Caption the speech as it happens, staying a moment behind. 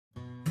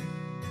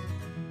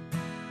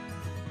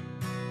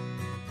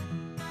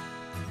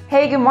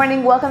Hey, good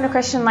morning. Welcome to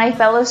Christian Life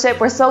Fellowship.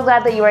 We're so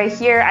glad that you are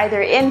here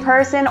either in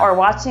person or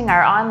watching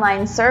our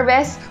online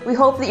service. We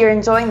hope that you're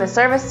enjoying the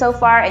service so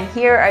far, and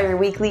here are your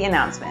weekly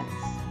announcements.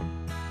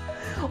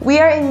 We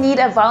are in need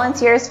of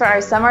volunteers for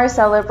our summer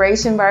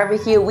celebration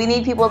barbecue. We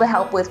need people to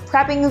help with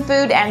prepping the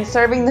food and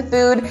serving the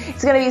food.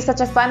 It's going to be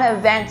such a fun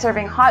event,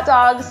 serving hot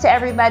dogs to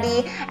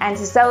everybody and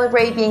to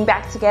celebrate being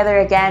back together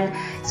again.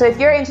 So if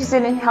you're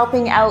interested in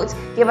helping out,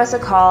 give us a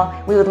call.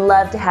 We would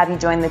love to have you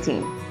join the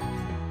team.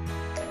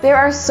 There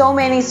are so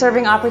many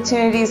serving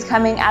opportunities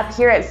coming up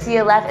here at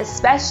CLF,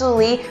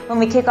 especially when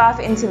we kick off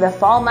into the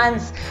fall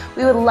months.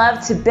 We would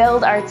love to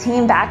build our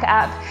team back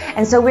up,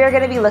 and so we're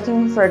going to be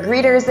looking for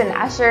greeters and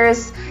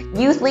ushers,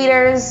 youth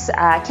leaders,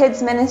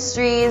 kids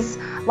ministries,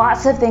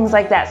 lots of things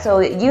like that. So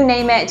you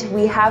name it,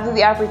 we have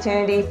the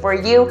opportunity for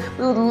you.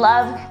 We would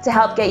love to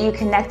help get you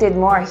connected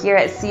more here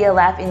at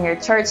CLF in your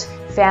church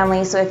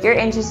family. So if you're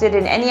interested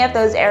in any of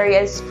those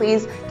areas,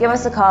 please give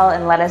us a call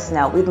and let us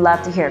know. We'd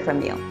love to hear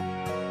from you.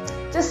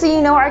 Just so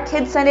you know, our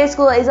Kids Sunday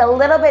School is a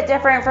little bit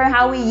different from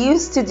how we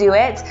used to do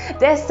it.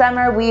 This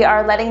summer, we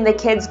are letting the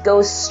kids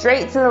go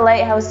straight to the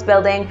Lighthouse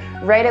building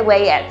right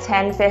away at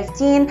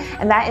 10:15,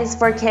 and that is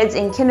for kids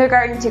in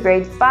kindergarten to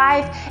grade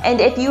 5. And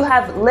if you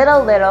have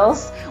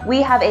littles,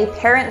 we have a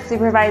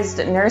parent-supervised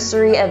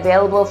nursery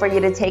available for you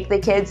to take the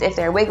kids if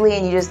they're wiggly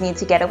and you just need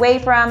to get away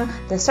from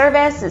the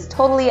service. It's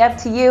totally up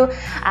to you,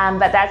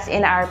 but that's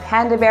in our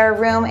Panda Bear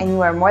room, and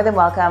you are more than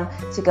welcome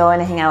to go and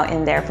hang out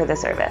in there for the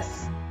service.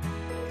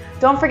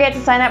 Don't forget to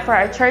sign up for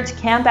our church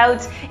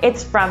campout.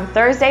 It's from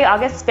Thursday,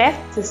 August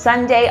 5th to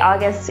Sunday,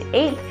 August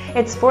 8th.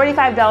 It's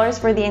 $45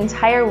 for the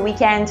entire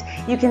weekend.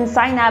 You can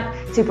sign up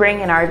to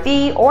bring an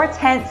RV or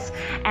tents,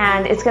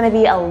 and it's going to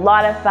be a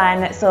lot of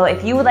fun. So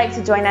if you would like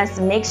to join us,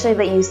 make sure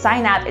that you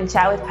sign up and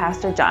chat with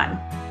Pastor John.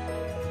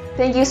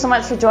 Thank you so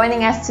much for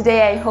joining us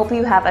today. I hope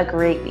you have a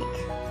great week.